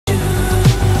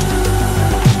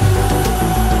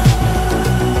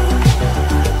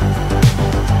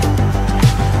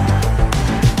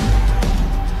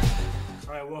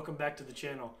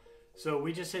channel. So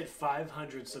we just hit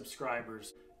 500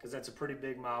 subscribers, because that's a pretty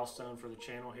big milestone for the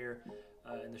channel here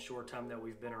in the short time that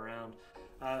we've been around.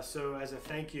 So as a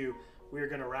thank you, we're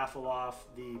going to raffle off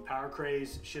the Power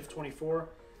Craze Shift 24,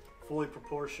 fully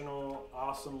proportional,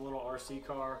 awesome little RC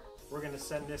car. We're going to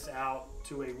send this out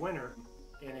to a winner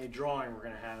in a drawing we're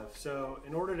going to have. So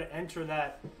in order to enter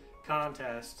that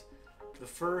contest, the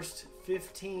first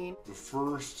 15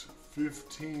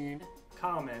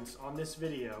 comments on this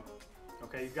video,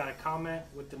 okay, you've got to comment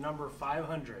with the number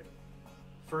 500.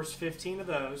 First 15 of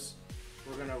those,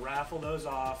 we're going to raffle those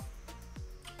off,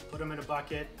 put them in a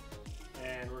bucket,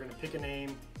 and we're going to pick a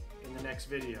name in the next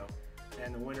video.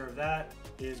 And the winner of that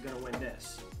is going to win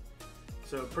this.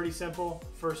 So pretty simple.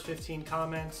 First 15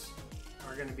 comments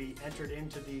are going to be entered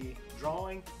into the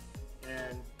drawing,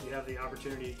 and you have the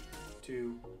opportunity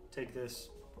to take this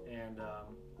and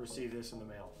receive this in the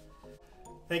mail.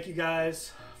 Thank you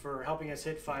guys for helping us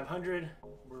hit 500.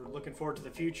 We're looking forward to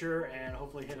the future and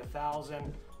hopefully hit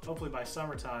 1,000, hopefully by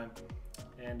summertime.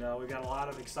 And we've got a lot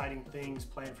of exciting things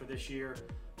planned for this year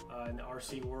in the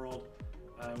RC world.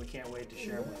 We can't wait to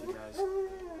share them with you guys.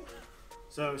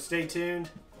 So stay tuned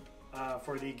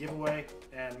for the giveaway,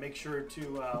 and make sure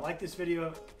to like this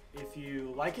video if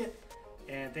you like it.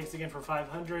 And thanks again for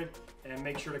 500, and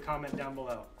make sure to comment down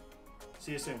below.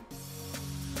 See you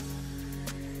soon.